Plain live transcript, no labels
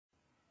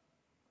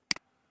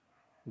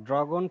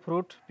Dragon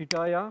fruit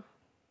पिटाया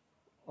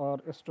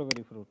और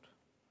strawberry fruit.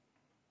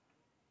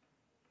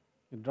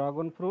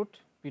 Dragon fruit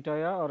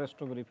पिटाया और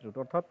strawberry fruit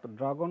अर्थात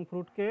ड्रैगन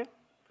फ्रूट के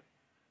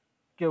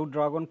केउ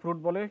ड्रैगन फ्रूट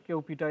बोले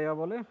केउ पिटाया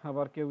बोले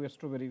आबार केउ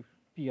स्ट्रॉबेरी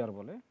पियार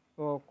बोले।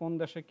 तो कोन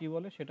देशे कि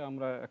बोले सेटा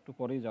आमरा एकटु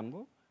परेई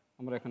जानबो।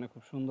 आमरा एखाने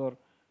खूब सुंदर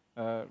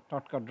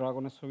टाटका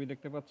ड्रैगनेर छवि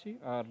देखते पाচ্ছি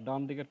और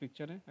डान दिकेर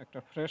पिक्चारे एक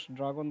फ्रेश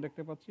ड्रैगन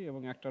देखते पाচ্ছি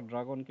এবং একটা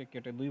ড্রাগনকে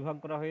কেটে দুই ভাগ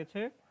করা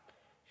হয়েছে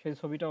সেই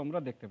ছবিটা আমরা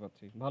দেখতে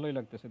পাচ্ছি। ভালোই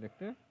লাগতেছে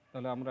দেখতে।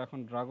 তাহলে আমরা এখন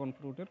ড্রাগন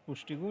ফ্রুটের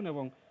পুষ্টিগুণ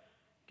এবং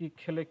কি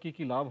খেলে কি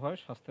কি লাভ হয়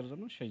স্বাস্থ্যের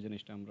জন্য সেই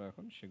জিনিসটা আমরা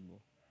এখন শিখব।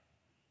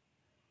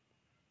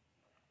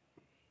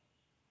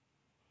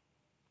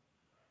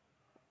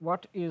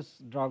 What is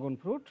dragon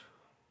fruit?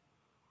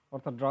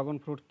 অর্থাৎ ড্রাগন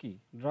ফ্রুট কি?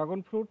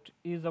 Dragon fruit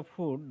is a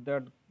fruit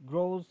that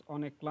grows on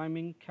a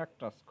climbing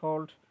cactus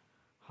called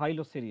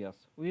Hylocereus,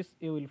 which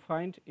you will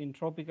find in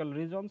tropical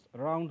regions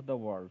around the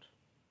world.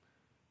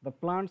 The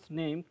plant's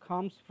name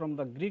comes from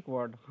the Greek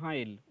word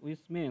hyle,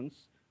 which means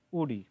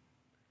woody,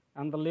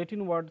 and the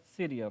Latin word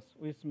cereus,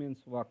 which means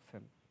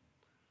waxen.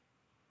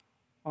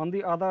 On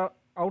the other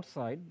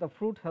outside, the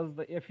fruit has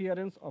the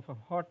appearance of a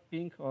hot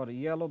pink or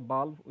yellow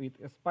bulb with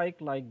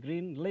spike-like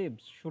green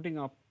leaves shooting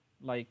up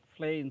like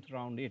flames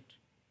around it.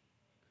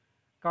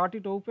 Cut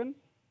it open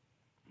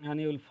and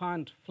you will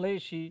find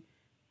fleshy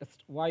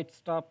white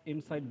stuff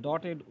inside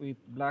dotted with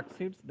black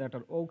seeds that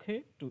are okay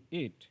to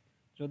eat.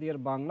 যদি এর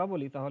বাংলা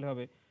বলি তাহলে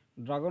হবে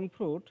dragon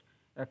fruit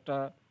একটা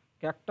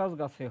cactus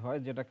গাছে হয়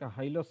যেটাকে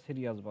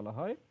হাইলোসেরিয়াস বলা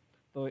হয়।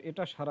 তো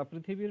এটা সারা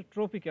পৃথিবীর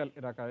ট্রপিক্যাল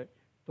এলাকায়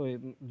তো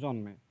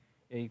জন্মে।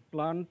 এই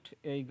প্লান্ট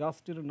এই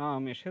গাছটির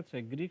নাম এসেছে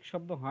গ্রিক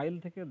শব্দ হাইল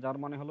থেকে যার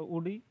মানে হলো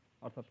উডি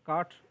অর্থাৎ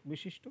কাঠ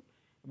বিশিষ্ট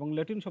এবং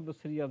ল্যাটিন শব্দ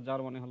সিরিয়াস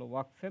যার মানে হলো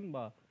ওয়াক্সেন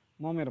বা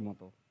মমের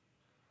মতো।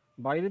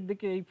 বাইরের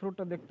দিকে এই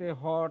ফ্রুটটা দেখতে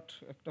হট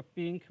একটা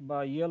পিঙ্ক বা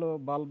ইয়েলো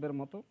বাল্বের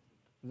মতো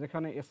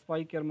যেখানে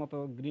স্পাইকের মতো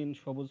গ্রিন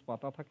সবুজ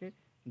পাতা থাকে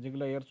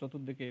যেগুলো এর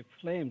চতুর্দিকে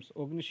ফ্লেমস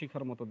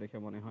অগ্নিশিখার মতো দেখে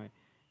মনে হয়।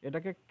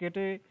 এটাকে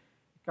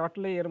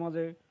কাটলে এর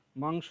মাঝে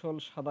মাংসল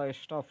সাদা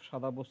স্টাফ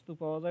সাদা বস্তু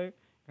পাওয়া যায়।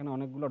 এখানে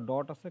অনেকগুলো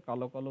ডট আছে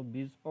কালো কালো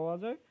বীজ পাওয়া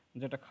যায়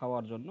যেটা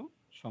খাওয়ার জন্য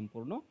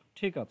সম্পূর্ণ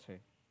ঠিক আছে।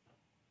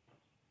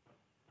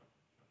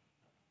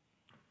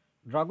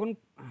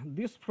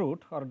 This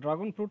fruit or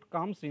dragon fruit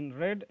comes in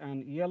red and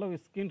yellow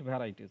skinned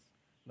varieties.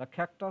 The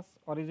cactus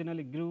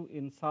originally grew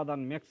in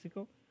southern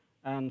Mexico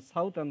and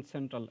South and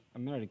Central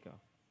America.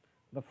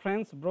 The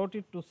French brought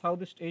it to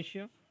Southeast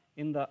Asia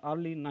in the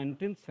early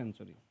 19th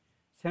century.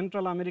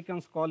 Central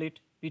Americans call it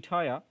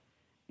Pitaya.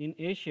 In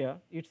Asia,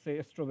 it's a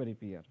strawberry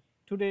pear.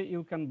 Today,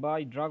 you can buy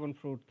dragon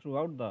fruit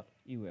throughout the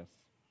US.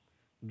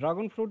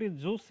 Dragon fruit is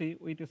juicy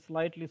with a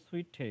slightly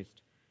sweet taste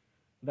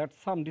that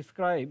some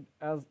describe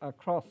as a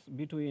cross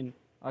between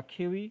a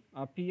kiwi,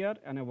 a pear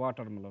and a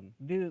watermelon.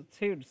 These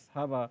seeds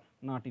have a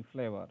nutty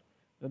flavor.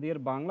 যদি এর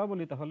বাংলা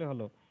বলি তাহলে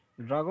হলো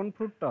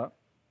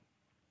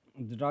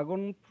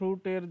dragon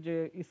ফ্রুটের যে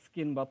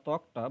skin বা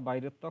ত্বকটা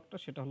বাইরের ত্বকটা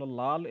সেটা হলো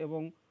লাল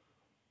এবং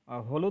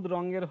হলুদ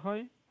রঙের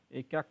হয়।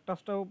 এই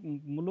ক্যাকটাসটাও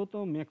মূলত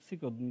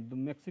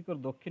মেক্সিকোর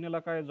দক্ষিণ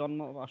এলাকায়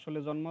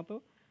জন্মাতো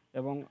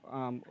এবং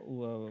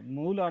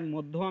মূল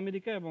মধ্য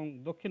আমেরিকা এবং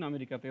দক্ষিণ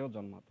আমেরিকাতেও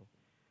জন্মাতো।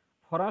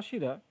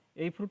 ফরাসিরা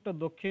এই ফ্রুটটা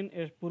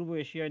পূর্ব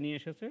এশিয়ায় নিয়ে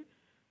এসেছে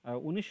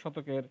 19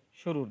 শতকের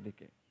শুরুর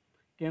দিকে।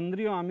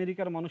 কেন্দ্রীয়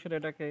আমেরিকার মানুষেরা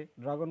এটাকে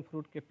ড্রাগন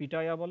ফ্রুটকে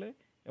পিটায়া বলে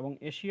এবং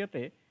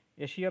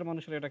এশিয়ার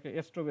মানুষেরা এটাকে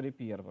স্ট্রবেরি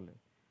পিয়ার বলে।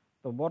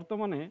 তো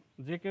বর্তমানে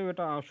যে কেউ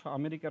এটা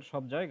আমেরিকার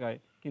সব জায়গায়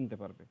কিনতে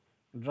পারবে।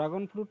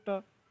 ড্রাগন ফ্রুটটা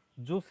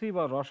জুসি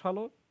বা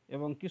রসালো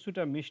এবং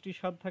কিছুটা মিষ্টি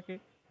স্বাদ থাকে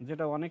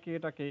যেটা অনেকে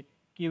এটাকে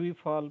কিউই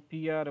ফল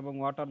পিয়ার এবং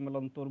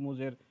ওয়াটারমেলন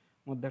তরমুজের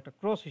মধ্যে একটা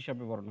ক্রস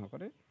হিসাবে বর্ণনা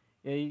করে।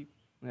 এই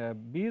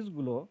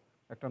বীজগুলো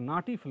একটা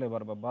নাটি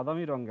ফ্লেভার বা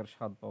বাদামি রঙের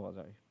স্বাদ পাওয়া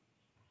যায়।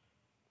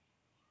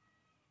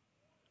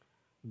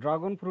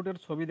 ড্রাগন ফ্রুটের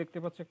ছবি দেখতে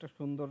পাচ্ছি একটা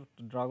সুন্দর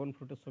ড্রাগন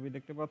ফ্রুটের ছবি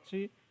দেখতে পাচ্ছি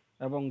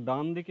এবং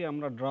ডান দিকে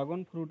আমরা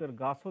ড্রাগন ফ্রুটের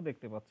গাছও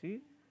দেখতে পাচ্ছি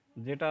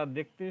যেটা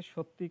দেখতে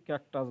সত্যি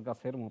ক্যাকটাস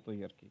গাছের মতোই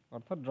আর কি।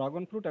 অর্থাৎ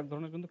ড্রাগন ফ্রুট এক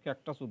ধরনের কিন্তু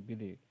ক্যাকটাস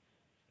উদ্ভিদে।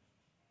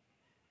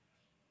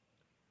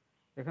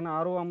 এখানে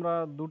আরও আমরা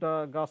দুটা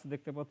গাছ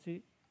দেখতে পাচ্ছি।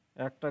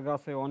 একটা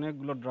গাছে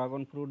অনেকগুলো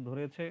ড্রাগন ফ্রুট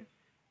ধরেছে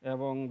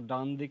এবং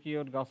ডান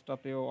দিকের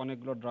গাছটাতেও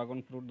অনেকগুলো ড্রাগন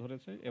ফ্রুট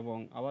ধরেছে এবং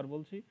আবার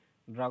বলছি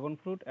ড্রাগন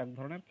ফ্রুট এক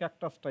ধরনের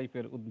ক্যাকটাস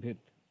টাইপের উদ্ভিদ।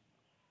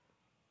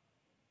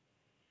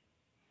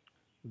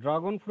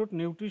 ড্রাগন ফ্রুট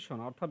নিউট্রিশন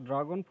অর্থাৎ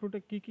ড্রাগন ফ্রুটে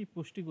কি কি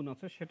পুষ্টিগুণ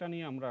আছে সেটা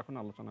নিয়ে আমরা এখন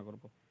আলোচনা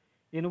করব।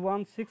 In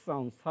 1/6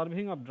 ounce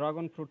serving of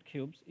dragon fruit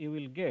cubes you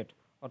will get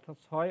অর্থাৎ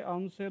 6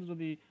 আউন্সের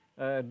যদি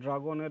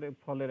ড্রাগনের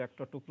ফলের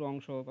একটা টুকরো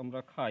অংশ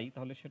আমরা খাই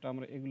তাহলে সেটা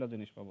আমরা এগুলা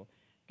জিনিস পাবো।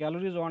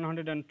 Calories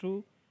 102,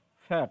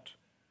 fat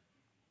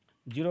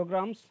 0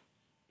 grams,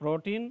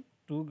 protein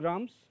 2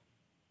 grams,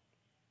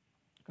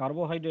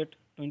 carbohydrate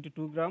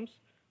 22 grams,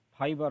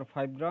 fiber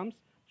 5 grams,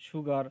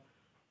 sugar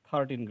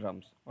 13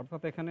 grams।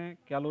 অর্থাৎ এখানে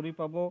ক্যালোরি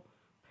পাবো,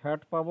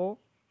 ফ্যাট পাবো,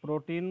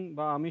 প্রোটিন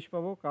বা আমিষ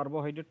পাবো,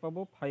 কার্বোহাইড্রেট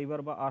পাবো,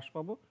 ফাইবার বা আঁশ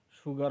পাবো,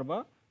 সুগার বা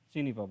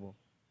চিনি পাবো।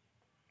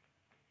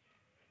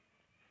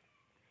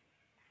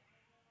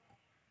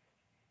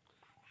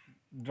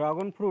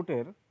 ড্রাগন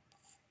ফ্রুটের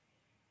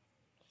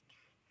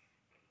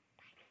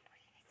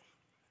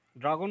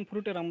ড্রাগন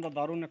ফ্রুটের আমরা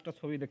দারুণ একটা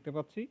ছবি দেখতে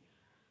পাচ্ছি।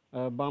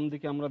 বাম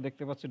দিকে আমরা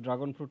দেখতে পাচ্ছি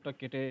ড্রাগন ফ্রুটটা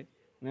কেটে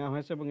নেওয়া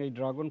হয়েছে এবং এই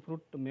dragon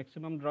fruit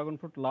maximum dragon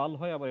fruit লাল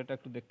হয়, আবার এটা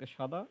একটু দেখতে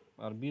সাদা,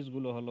 আর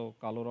বীজগুলো হলো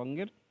কালো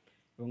রঙের।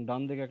 এবং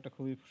ডান দিকে একটা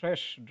খুবই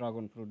ফ্রেশ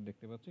ড্রাগন ফ্রুট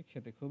দেখতে পাচ্ছি,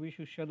 খেতে খুবই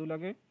সুস্বাদু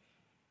লাগে।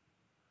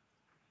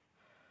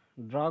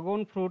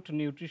 ড্রাগন ফ্রুট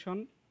নিউট্রিশন,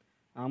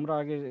 আমরা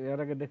এর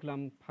আগে দেখলাম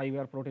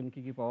ফাইবার প্রোটিন কী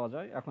কী পাওয়া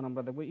যায়, এখন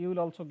আমরা দেখব you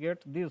will also get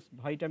this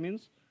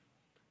vitamins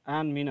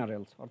and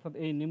minerals, অর্থাৎ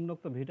এই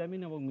নিম্নোক্ত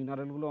ভিটামিন এবং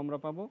মিনারেলগুলো আমরা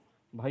পাবো।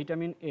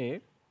 Vitamin A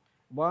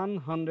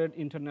 100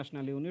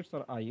 international units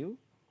or IU,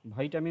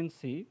 vitamin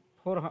C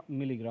 4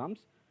 milligrams,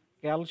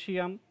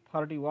 calcium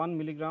 31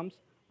 milligrams,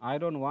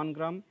 iron 1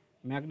 gram,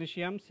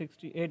 magnesium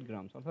 68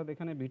 grams. অর্থাৎ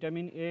এখানে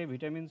vitamin A,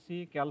 vitamin C,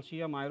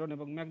 calcium, iron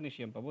এবং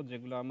ম্যাগনেসিয়াম পাবো,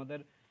 যেগুলো আমাদের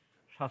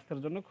স্বাস্থ্যের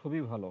জন্য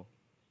খুবই ভালো।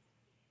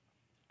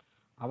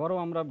 আবারও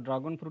আমরা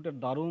ড্রাগন ফ্রুটের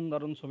দারুণ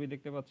দারুণ ছবি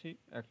দেখতে পাচ্ছি।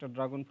 একটা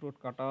ড্রাগন ফ্রুট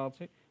কাটা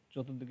আছে,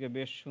 চতুর্দিকে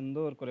বেশ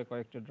সুন্দর করে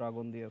কয়েকটি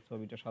ড্রাগন দিয়ে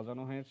ছবিটা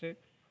সাজানো হয়েছে।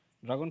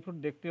 ড্রাগন ফ্রুট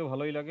দেখতেও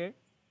ভালোই লাগে।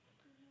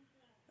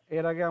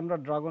 এর আগে আমরা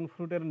ড্রাগন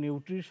ফ্রুটের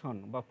নিউট্রিশন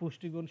বা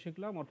পুষ্টিগুণ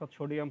শিখলাম, অর্থাৎ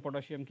সোডিয়াম,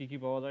 পটাশিয়াম কী কী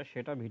পাওয়া যায়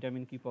সেটা,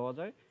 ভিটামিন কী পাওয়া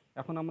যায়।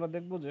 এখন আমরা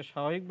দেখব যে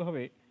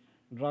স্বাভাবিকভাবে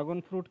ড্রাগন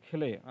ফ্রুট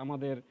খেলে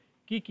আমাদের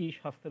কি কি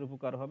স্বাস্থ্যের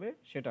উপকার হবে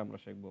সেটা আমরা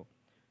শিখব।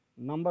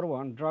 Number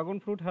 1, dragon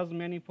fruit has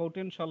many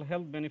potential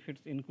health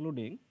benefits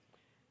including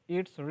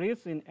it's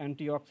rich in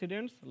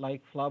antioxidants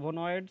like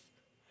flavonoids,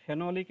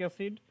 phenolic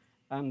acid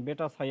and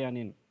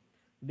beta-cyanine.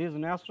 These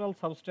natural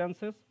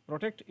substances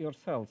protect your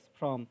cells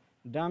from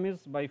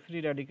damage by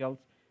free radicals,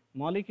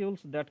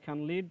 molecules that can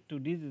lead to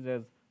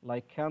diseases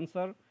like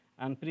cancer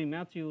and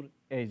premature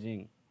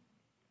aging.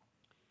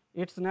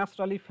 It's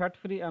naturally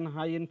fat-free and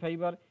high in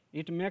fiber.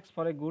 It makes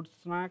for a good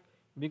snack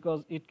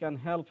because it can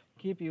help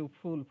keep you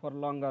full for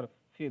longer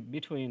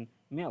between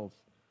meals.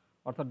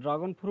 অর্থাৎ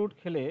dragon fruit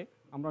খেলে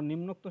আমরা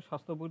নিম্নোক্ত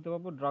স্বাস্থ্য বুঝতে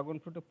পারবো। Dragon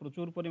ফ্রুটে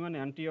প্রচুর পরিমাণে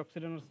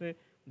antioxidant আছে,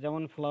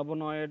 যেমন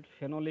ফ্লাভোনয়েড,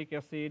 ফেনোলিক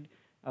অ্যাসিড,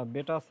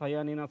 বেটা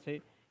সায়ানিন আছে।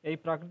 এই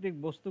প্রাকৃতিক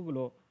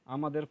বস্তুগুলো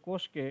আমাদের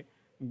কোষকে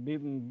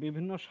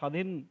বিভিন্ন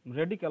স্বাধীন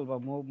রেডিক্যাল বা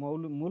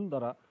মূল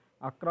দ্বারা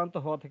আক্রান্ত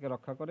হওয়া থেকে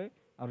রক্ষা করে।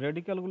 আর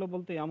রেডিক্যালগুলো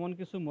বলতে এমন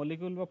কিছু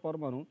মলিকিউল বা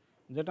পরমাণু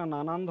যেটা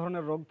নানান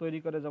ধরনের রোগ তৈরি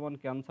করে, যেমন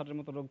ক্যান্সারের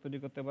মতো রোগ তৈরি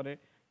করতে পারে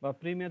বা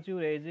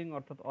প্রিম্যাচিউর এজিং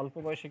অর্থাৎ অল্প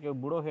বয়সে কেউ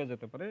বুড়ো হয়ে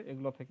যেতে পারে,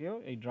 এগুলো থেকেও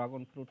এই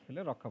ড্রাগন ফ্রুট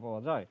খেলে রক্ষা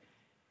পাওয়া যায়।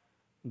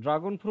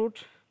 ড্রাগন ফ্রুট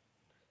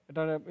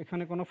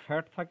এখানে কোনো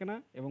ফ্যাট থাকে না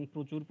এবং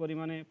প্রচুর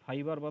পরিমাণে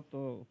ফাইবার বা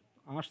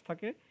আঁশ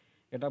থাকে।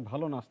 এটা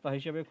ভালো নাস্তা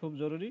হিসেবে খুব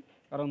জরুরি,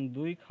 কারণ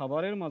দুই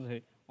খাবারের মাঝে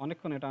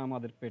অনেকক্ষণ এটা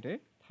আমাদের পেটে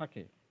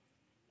থাকে।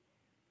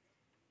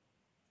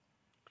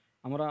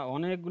 আমরা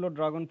অনেকগুলো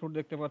ড্রাগন ফ্রুট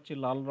দেখতে পাচ্ছি,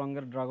 লাল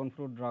রঙের ড্রাগন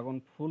ফ্রুট, ড্রাগন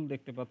ফুল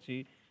দেখতে পাচ্ছি,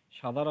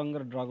 সাদা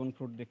রঙের ড্রাগন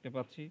ফ্রুট দেখতে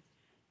পাচ্ছি।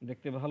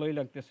 দেখতে ভালোই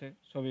লাগতেছে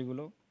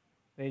ছবিগুলো।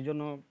 এই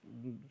জন্য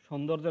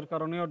সৌন্দর্যের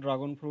কারণেও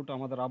ড্রাগন ফ্রুট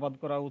আমাদের আবাদ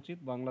করা উচিত,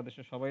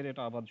 বাংলাদেশে সবাই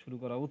এটা আবাদ শুরু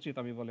করা উচিত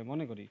আমি বলে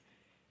মনে করি।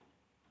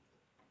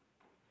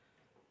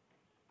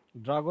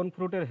 ড্রাগন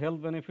ফ্রুটের হেলথ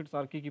বেনিফিটস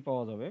আর কি কি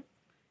পাওয়া যাবে?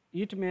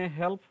 ইট may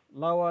help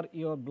lower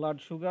your blood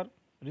sugar.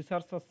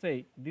 Researchers say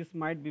this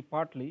might be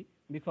partly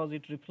because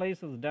it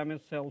replaces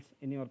damaged cells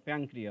in your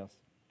pancreas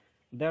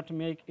that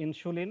make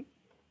insulin,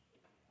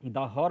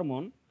 the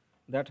hormone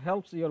that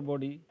helps your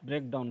body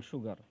break down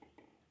sugar.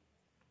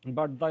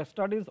 But the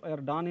studies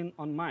are done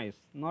on mice,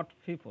 not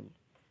people.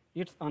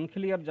 It's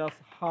unclear just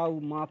how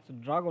much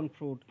dragon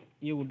fruit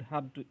you would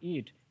have to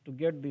eat to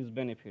get these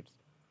benefits.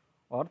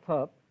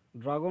 অর্থাৎ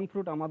dragon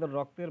fruit আমাদের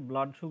রক্তের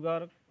blood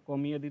sugar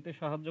কমিয়ে দিতে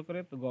সাহায্য করে।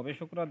 তো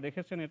গবেষকরা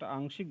দেখেছেন এটা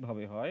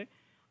আংশিকভাবে হয়,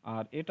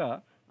 আর এটা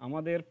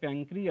আমাদের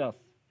প্যানক্রিয়াস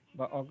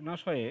বা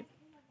অগ্নাশয়ে,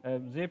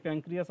 যে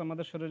প্যানক্রিয়াস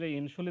আমাদের শরীরে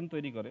ইনসুলিন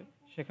তৈরি করে,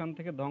 সেখান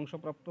থেকে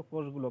ধ্বংসপ্রাপ্ত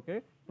কোষগুলোকে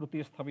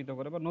প্রতিস্থাপিত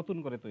করে বা নতুন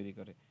করে তৈরি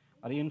করে।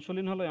 আর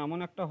ইনসুলিন হলো এমন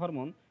একটা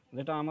হরমোন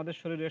যেটা আমাদের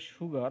শরীরের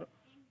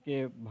সুগারকে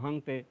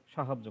ভাঙতে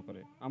সাহায্য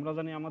করে। আমরা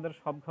জানি আমাদের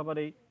সব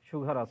খাবারেই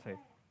সুগার আছে,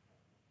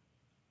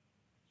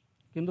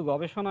 কিন্তু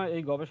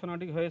এই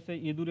গবেষণাটি হয়েছে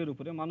ইঁদুরের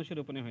উপরে,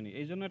 মানুষের উপরে হয়নি।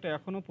 এই জন্য এটা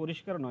এখনও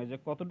পরিষ্কার নয় যে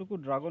কতটুকু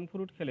ড্রাগন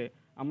ফ্রুট খেলে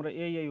আমরা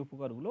এই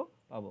উপকারগুলো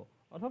পাবো।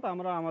 অর্থাৎ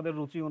আমরা আমাদের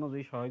রুচি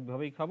অনুযায়ী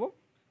স্বাভাবিকভাবেই খাবো,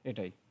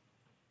 এটাই।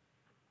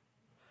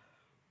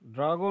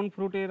 ড্রাগন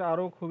ফ্রুটের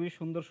আরও খুবই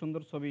সুন্দর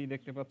সুন্দর ছবি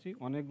দেখতে পাচ্ছি,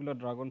 অনেকগুলো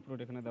ড্রাগন ফ্রুট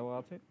এখানে দেওয়া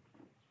আছে।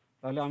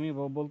 তাহলে আমি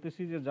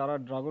বলতেছি যে যারা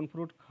ড্রাগন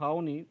ফ্রুট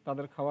খাওনি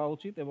তাদের খাওয়া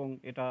উচিত এবং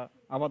এটা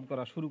আবাদ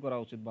করা শুরু করা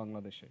উচিত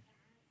বাংলাদেশে।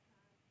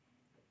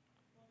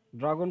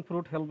 ড্রাগন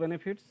ফ্রুট হেলথ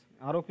বেনিফিটস,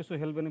 আরও কিছু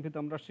হেলথ বেনিফিট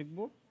আমরা শিখব।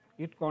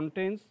 It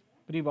contains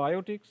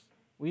prebiotics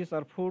which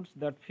are foods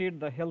that feed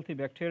the healthy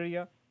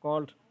bacteria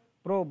called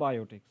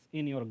probiotics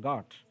in your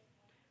gut.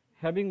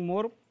 Having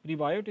more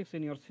prebiotics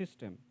in your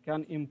system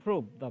can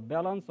improve the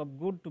balance of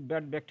good to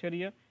bad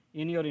bacteria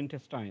in your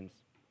intestines.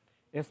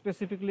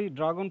 Specifically,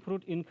 dragon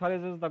fruit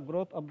encourages the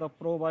growth of the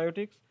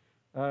probiotics,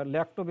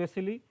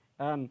 lactobacilli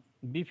and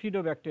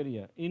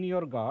bifidobacteria in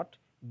your gut.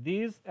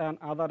 These and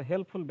other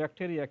helpful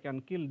bacteria can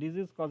kill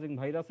disease-causing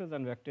viruses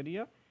and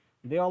bacteria.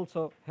 They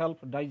also help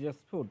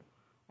digest food.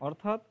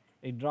 অর্থাৎ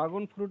এই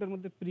dragon ফ্রুটের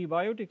মধ্যে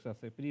prebiotics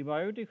আছে।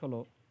 Prebiotic হলো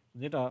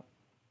যেটা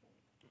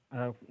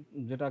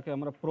যেটাকে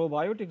আমরা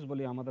probiotics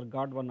বলি আমাদের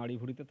গাট বা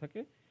নাড়িভুঁড়িতে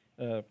থাকে।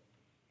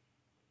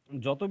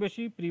 যত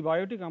বেশি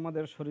প্রিবায়োটিক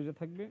আমাদের শরীরে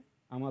থাকবে,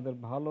 আমাদের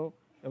ভালো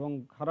এবং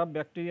খারাপ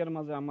ব্যাকটেরিয়ার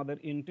মাঝে আমাদের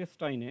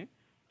ইন্টেস্টাইনে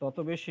তত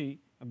বেশি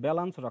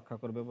ব্যালান্স রক্ষা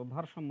করবে বা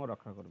ভারসাম্য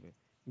রক্ষা করবে।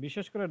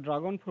 বিশেষ করে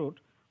ড্রাগন ফ্রুট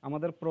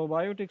আমাদের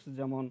প্রোবায়োটিক্স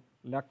যেমন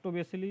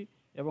ল্যাক্টোবেসিলি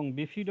এবং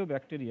বিফিডো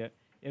ব্যাকটেরিয়া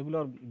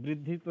এগুলোর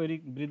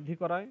বৃদ্ধি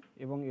করায়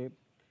এবং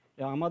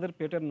আমাদের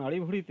পেটের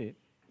নাড়িভুঁড়িতে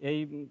এই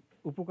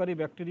উপকারী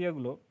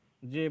ব্যাকটেরিয়াগুলো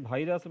যে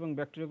ভাইরাস এবং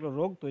ব্যাকটেরিয়াগুলো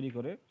রোগ তৈরি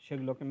করে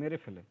সেগুলোকে মেরে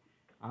ফেলে।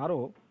 আরও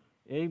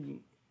এই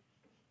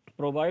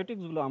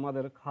প্রোবায়োটিক্সগুলো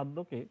আমাদের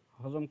খাদ্যকে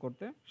হজম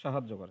করতে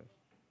সাহায্য করে।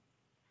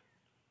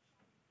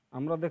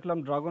 আমরা দেখলাম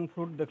ড্রাগন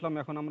ফ্রুট দেখলাম,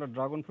 এখন আমরা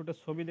ড্রাগন ফ্রুটের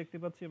ছবি দেখতে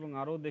পাচ্ছি এবং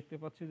আরও দেখতে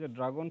পাচ্ছি যে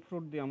ড্রাগন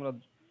ফ্রুট দিয়ে আমরা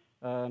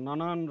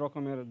নানান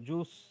রকমের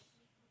জুস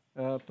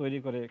তৈরি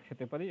করে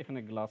খেতে পারি। এখানে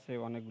গ্লাসে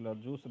অনেকগুলো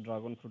জুস,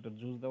 ড্রাগন ফ্রুটের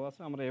জুস দেওয়া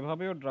আছে। আমরা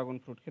এভাবেও ড্রাগন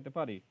ফ্রুট খেতে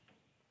পারি।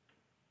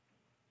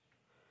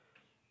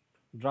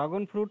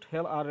 ড্রাগন ফ্রুট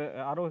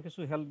আরও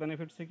কিছু হেলথ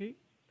বেনিফিট শিখি।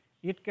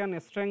 It can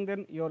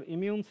strengthen your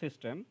immune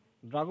system.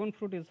 Dragon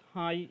fruit is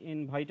high in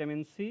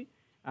vitamin C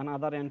and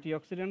other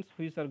antioxidants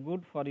which are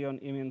good for your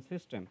immune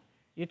system.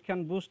 It can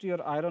boost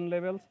your iron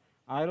levels.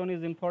 Iron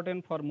is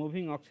important for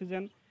moving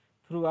oxygen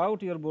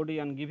throughout your body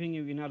and giving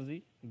you energy.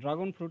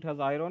 Dragon fruit has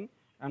iron,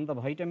 and the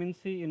vitamin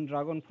C in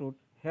dragon fruit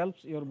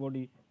helps your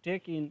body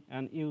take in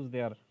and use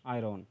their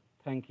iron.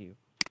 Thank you.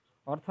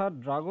 অর্থাৎ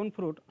dragon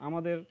fruit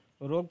আমাদের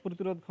রোগ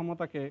প্রতিরোধ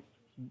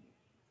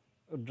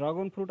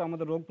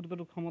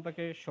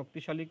ক্ষমতাকে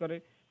শক্তিশালী করে।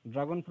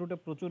 Dragon ফ্রুটে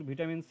প্রচুর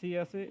vitamin C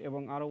আছে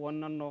এবং আরও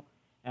অন্যান্য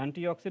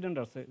অ্যান্টিঅক্সিডেন্ট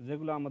আছে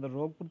যেগুলো আমাদের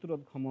রোগ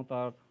প্রতিরোধ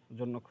ক্ষমতার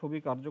জন্য খুবই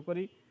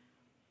কার্যকরী।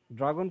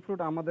 ড্রাগন ফ্রুট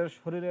আমাদের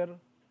শরীরের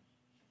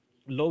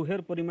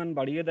লৌহের পরিমাণ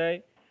বাড়িয়ে দেয়।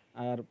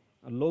 আর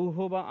লৌহ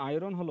বা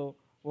আয়রন হলো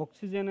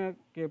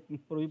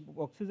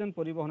অক্সিজেন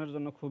পরিবহনের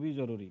জন্য খুবই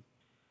জরুরি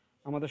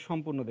আমাদের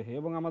সম্পূর্ণ দেহে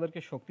এবং আমাদেরকে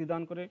শক্তি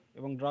দান করে,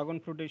 এবং ড্রাগন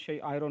ফ্রুটে সেই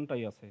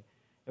আয়রনটাই আছে।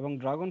 এবং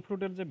ড্রাগন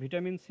ফ্রুটের যে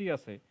ভিটামিন সি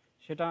আছে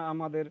সেটা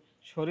আমাদের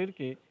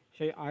শরীরকে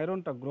সেই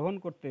আয়রনটা গ্রহণ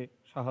করতে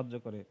সাহায্য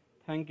করে।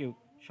 থ্যাংক ইউ,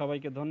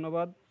 সবাইকে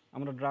ধন্যবাদ।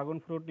 আমরা ড্রাগন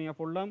ফ্রুট নিয়ে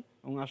পড়লাম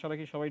এবং আশা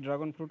রাখি সবাই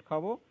ড্রাগন ফ্রুট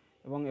খাবো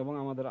এবং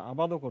আমাদের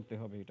আবাদও করতে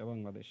হবে এটা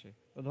বাংলাদেশে।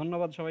 তো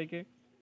ধন্যবাদ সবাইকে।